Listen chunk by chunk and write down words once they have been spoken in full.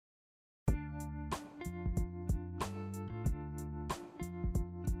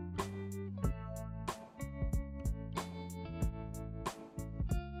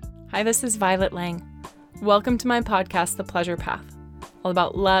Hi, this is Violet Lang. Welcome to my podcast, The Pleasure Path, all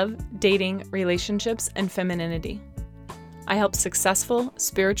about love, dating, relationships, and femininity. I help successful,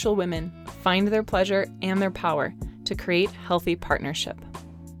 spiritual women find their pleasure and their power to create healthy partnership.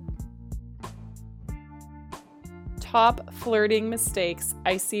 Top flirting mistakes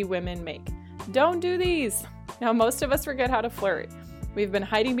I see women make. Don't do these. Now, most of us forget how to flirt. We've been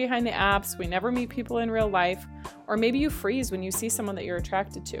hiding behind the apps, we never meet people in real life, or maybe you freeze when you see someone that you're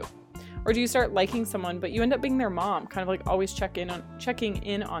attracted to. Or do you start liking someone, but you end up being their mom, kind of like always checking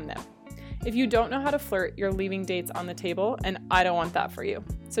in on them. If you don't know how to flirt, you're leaving dates on the table, and I don't want that for you.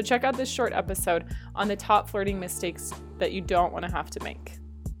 So check out this short episode on the top flirting mistakes that you don't want to have to make.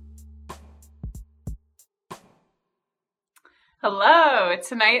 Hello,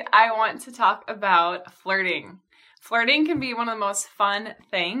 tonight I want to talk about flirting. Flirting can be one of the most fun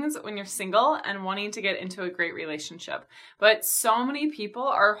things when you're single and wanting to get into a great relationship. But so many people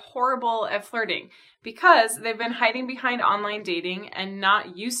are horrible at flirting because they've been hiding behind online dating and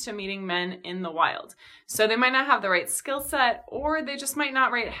not used to meeting men in the wild. So they might not have the right skill set, or they just might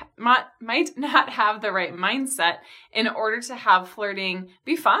not have the right mindset in order to have flirting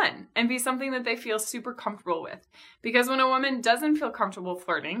be fun and be something that they feel super comfortable with. Because when a woman doesn't feel comfortable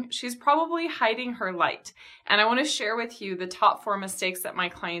flirting, she's probably hiding her light. And I want to share with you the top 4 mistakes that my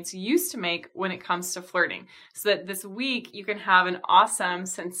clients used to make when it comes to flirting, so that this week you can have an awesome,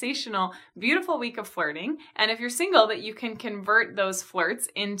 sensational, beautiful week of flirting. And if you're single, that you can convert those flirts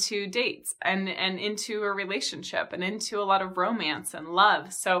into dates and into a relationship and into a lot of romance and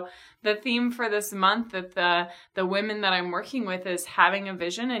love. So the theme for this month that the women that I'm working with is having a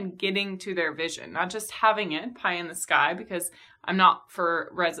vision and getting to their vision, not just having it pie in the sky, because I'm not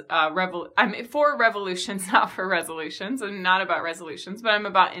for I'm for revolutions, not for resolutions. I'm not about resolutions, but I'm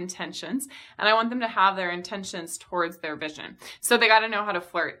about intentions. And I want them to have their intentions towards their vision. So they got to know how to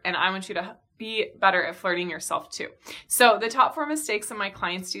flirt. And I want you to be better at flirting yourself too. So the top 4 mistakes that my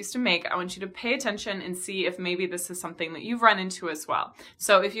clients used to make, I want you to pay attention and see if maybe this is something that you've run into as well.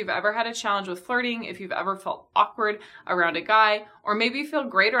 So if you've ever had a challenge with flirting, if you've ever felt awkward around a guy, or maybe you feel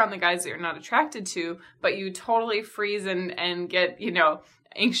great around the guys that you're not attracted to, but you totally freeze and get,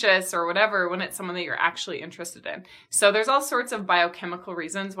 anxious or whatever when it's someone that you're actually interested in. So there's all sorts of biochemical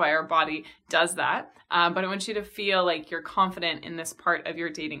reasons why our body does that. But I want you to feel like you're confident in this part of your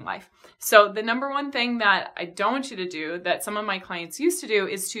dating life. So the number one thing that I don't want you to do, that some of my clients used to do,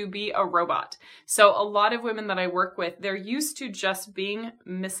 is to be a robot. So a lot of women that I work with, they're used to just being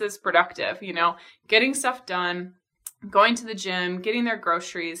Mrs. Productive, getting stuff done, going to the gym, getting their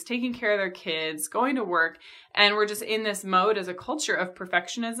groceries, taking care of their kids, going to work. And we're just in this mode as a culture of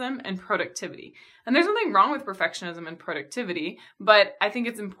perfectionism and productivity. And there's nothing wrong with perfectionism and productivity, but I think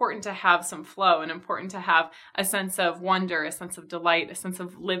it's important to have some flow and important to have a sense of wonder, a sense of delight, a sense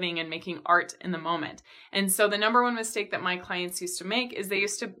of living and making art in the moment. And so the number one mistake that my clients used to make is they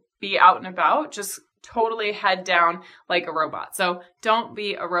used to be out and about, just totally head down like a robot. So don't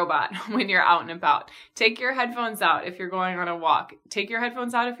be a robot when you're out and about. Take your headphones out if you're going on a walk. Take your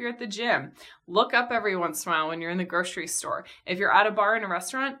headphones out if you're at the gym. Look up every once in a while when you're in the grocery store. If you're at a bar in a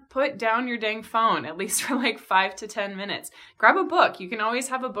restaurant, put down your dang phone, at least for like 5 to 10 minutes. Grab a book. You can always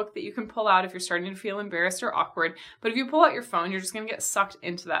have a book that you can pull out if you're starting to feel embarrassed or awkward. But if you pull out your phone, you're just going to get sucked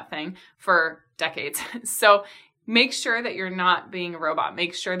into that thing for decades. So make sure that you're not being a robot.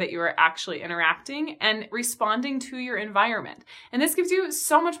 Make sure that you are actually interacting and responding to your environment. And this gives you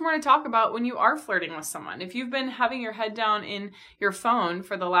so much more to talk about when you are flirting with someone. If you've been having your head down in your phone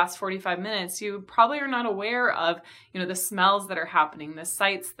for the last 45 minutes, you probably are not aware of, the smells that are happening, the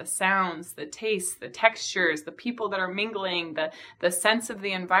sights, the sounds, the tastes, the textures, the people that are mingling, the sense of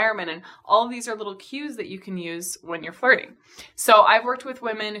the environment. And all of these are little cues that you can use when you're flirting. So I've worked with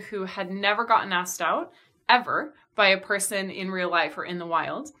women who had never gotten asked out ever by a person in real life or in the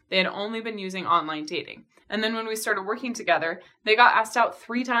wild. They had only been using online dating. And then when we started working together, they got asked out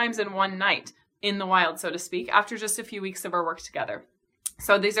 3 times in one night in the wild, so to speak, after just a few weeks of our work together.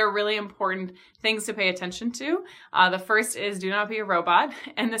 So these are really important things to pay attention to. The first is do not be a robot.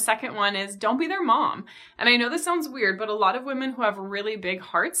 And the second one is don't be their mom. And I know this sounds weird, but a lot of women who have really big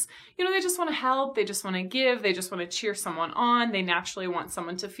hearts, they just want to help. They just want to give. They just want to cheer someone on. They naturally want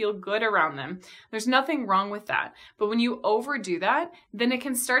someone to feel good around them. There's nothing wrong with that. But when you overdo that, then it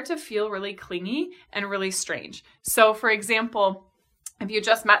can start to feel really clingy and really strange. So for example, if you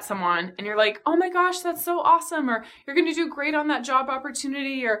just met someone and you're like, oh my gosh, that's so awesome, or you're going to do great on that job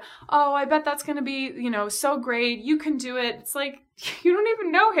opportunity, or, oh, I bet that's going to be, so great, you can do it. It's like, you don't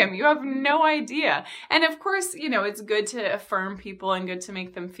even know him. You have no idea. And of course, it's good to affirm people and good to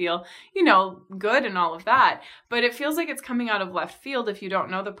make them feel, good and all of that. But it feels like it's coming out of left field if you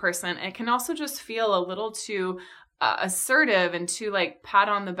don't know the person. It can also just feel a little too assertive and to like pat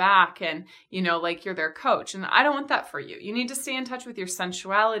on the back and, like you're their coach. And I don't want that for you. You need to stay in touch with your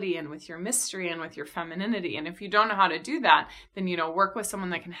sensuality and with your mystery and with your femininity. And if you don't know how to do that, then, work with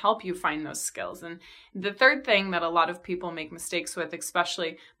someone that can help you find those skills. And the third thing that a lot of people make mistakes with,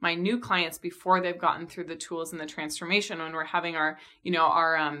 especially my new clients before they've gotten through the tools and the transformation, when we're having our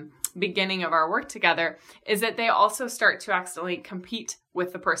beginning of our work together, is that they also start to accidentally compete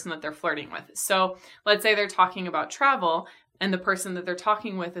with the person that they're flirting with. So let's say they're talking about travel and the person that they're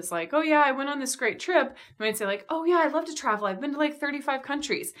talking with is like, oh yeah, I went on this great trip. They might say like, oh yeah, I love to travel. I've been to like 35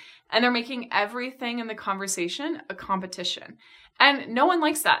 countries. And they're making everything in the conversation a competition. And no one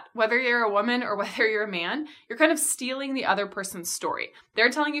likes that. Whether you're a woman or whether you're a man, you're kind of stealing the other person's story. They're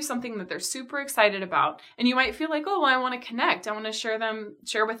telling you something that they're super excited about. And you might feel like, oh, well, I want to connect. I want to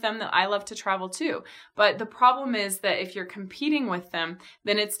share with them that I love to travel too. But the problem is that if you're competing with them,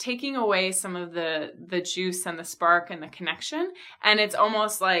 then it's taking away some of the juice and the spark and the connection. And it's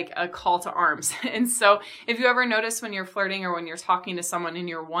almost like a call to arms. And so if you ever notice when you're flirting or when you're talking to someone and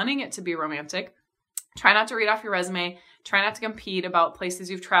you're wanting it to be romantic, try not to read off your resume. Try not to compete about places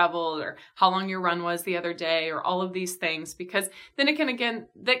you've traveled or how long your run was the other day or all of these things, because then it can again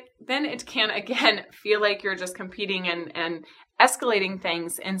feel like you're just competing and escalating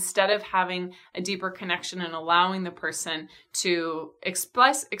things instead of having a deeper connection and allowing the person to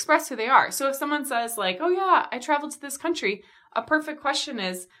express who they are. So if someone says like, oh yeah, I traveled to this country, a perfect question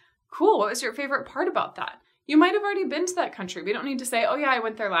is, cool, what was your favorite part about that? You might have already been to that country. We don't need to say, oh yeah, I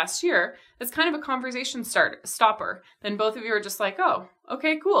went there last year. That's kind of a conversation stopper. Then both of you are just like, oh,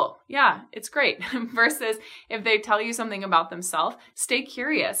 okay, cool. Yeah, it's great. Versus if they tell you something about themselves, stay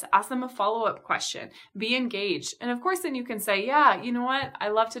curious, ask them a follow-up question, be engaged. And of course, then you can say, yeah, you know what? I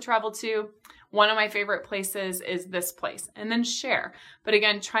love to travel too. One of my favorite places is this place, and then share. But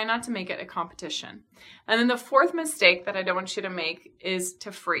again, try not to make it a competition. And then the fourth mistake that I don't want you to make is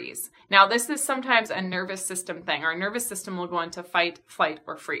to freeze. Now, this is sometimes a nervous system thing. Our nervous system will go into fight, flight,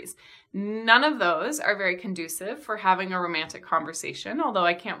 or freeze. None of those are very conducive for having a romantic conversation, although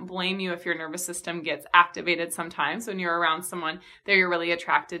I can't blame you if your nervous system gets activated sometimes when you're around someone that you're really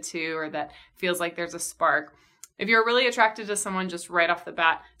attracted to or that feels like there's a spark. If you're really attracted to someone just right off the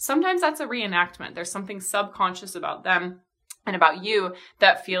bat, sometimes that's a reenactment. There's something subconscious about them and about you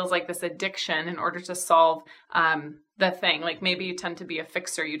that feels like this addiction in order to solve the thing. Like maybe you tend to be a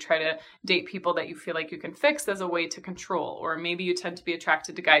fixer. You try to date people that you feel like you can fix as a way to control. Or maybe you tend to be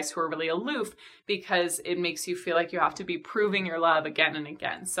attracted to guys who are really aloof because it makes you feel like you have to be proving your love again and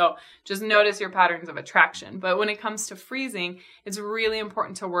again. So just notice your patterns of attraction. But when it comes to freezing, it's really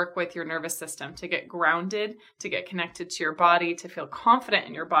important to work with your nervous system to get grounded, to get connected to your body, to feel confident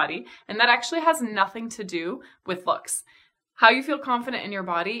in your body. And that actually has nothing to do with looks. How you feel confident in your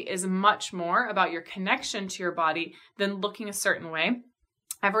body is much more about your connection to your body than looking a certain way.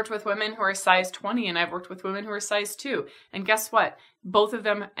 I've worked with women who are size 20 and I've worked with women who are size 2. And guess what? Both of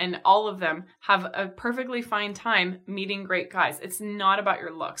them and all of them have a perfectly fine time meeting great guys. It's not about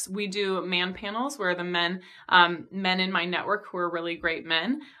your looks. We do man panels where the men in my network who are really great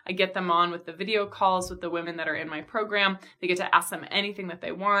men, I get them on with the video calls with the women that are in my program. They get to ask them anything that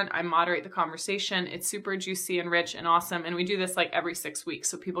they want. I moderate the conversation. It's super juicy and rich and awesome. And we do this like every 6 weeks.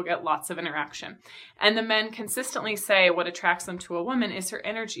 So people get lots of interaction. And the men consistently say what attracts them to a woman is her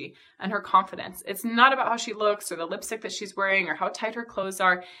energy and her confidence. It's not about how she looks or the lipstick that she's wearing or how tight her clothes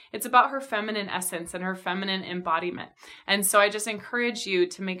are. It's about her feminine essence and her feminine embodiment. And so I just encourage you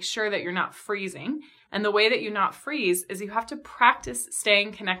to make sure that you're not freezing. And the way that you not freeze is you have to practice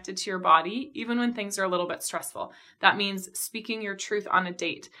staying connected to your body, even when things are a little bit stressful. That means speaking your truth on a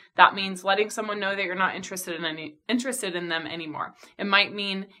date. That means letting someone know that you're not interested in them anymore. It might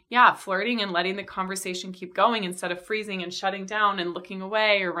mean, flirting and letting the conversation keep going instead of freezing and shutting down and looking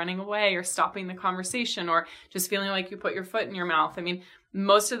away or running away or stopping the conversation or just feeling like you put your foot in your mouth. I mean,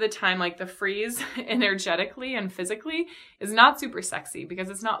 most of the time, like the freeze energetically and physically is not super sexy because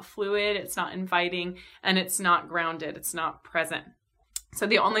it's not fluid, it's not inviting, and it's not grounded, it's not present. So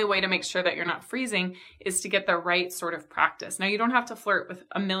the only way to make sure that you're not freezing is to get the right sort of practice. Now, you don't have to flirt with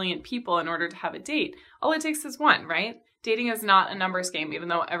a million people in order to have a date. All it takes is one, right? dating is not a numbers game, even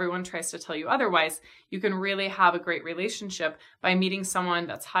though everyone tries to tell you otherwise. You can really have a great relationship by meeting someone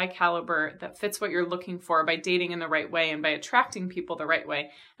that's high caliber, that fits what you're looking for, by dating in the right way and by attracting people the right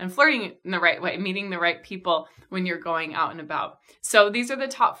way and flirting in the right way, meeting the right people when you're going out and about. So these are the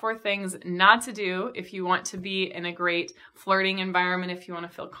top 4 things not to do if you want to be in a great flirting environment, if you want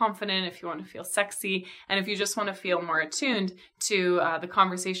to feel confident, if you want to feel sexy, and if you just want to feel more attuned to the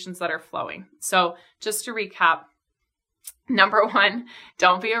conversations that are flowing. So just to recap, number 1,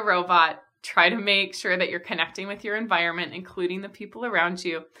 don't be a robot. Try to make sure that you're connecting with your environment, including the people around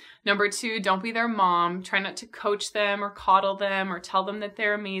you. Number 2, don't be their mom. Try not to coach them or coddle them or tell them that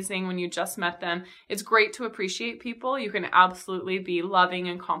they're amazing when you just met them. It's great to appreciate people. You can absolutely be loving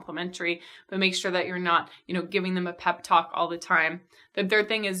and complimentary, but make sure that you're not, giving them a pep talk all the time. The third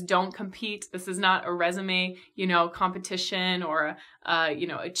thing is don't compete. This is not a resume, competition or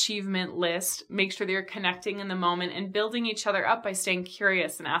achievement list. Make sure that you're connecting in the moment and building each other up by staying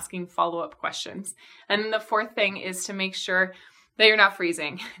curious and asking follow-up questions. And then the fourth thing is to make sure that you're not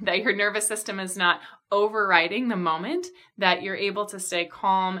freezing, that your nervous system is not overriding the moment, that you're able to stay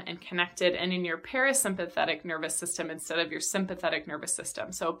calm and connected and in your parasympathetic nervous system instead of your sympathetic nervous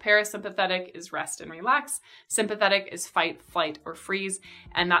system. So parasympathetic is rest and relax. Sympathetic is fight, flight, or freeze.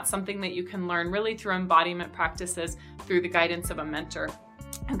 And that's something that you can learn really through embodiment practices, through the guidance of a mentor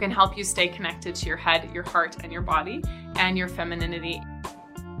who can help you stay connected to your head, your heart, and your body, and your femininity.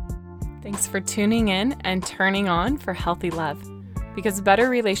 Thanks for tuning in and turning on for healthy love. Because better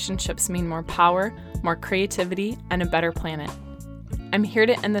relationships mean more power, more creativity, and a better planet. I'm here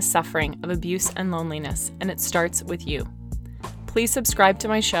to end the suffering of abuse and loneliness, and it starts with you. Please subscribe to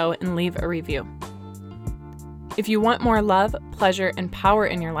my show and leave a review. If you want more love, pleasure, and power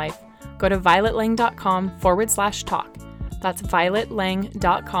in your life, go to violetlang.com/talk. That's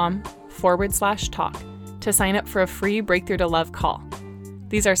violetlang.com/talk to sign up for a free Breakthrough to Love call.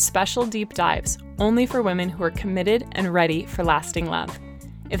 These are special deep dives only for women who are committed and ready for lasting love.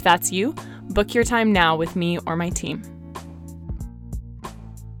 If that's you, book your time now with me or my team.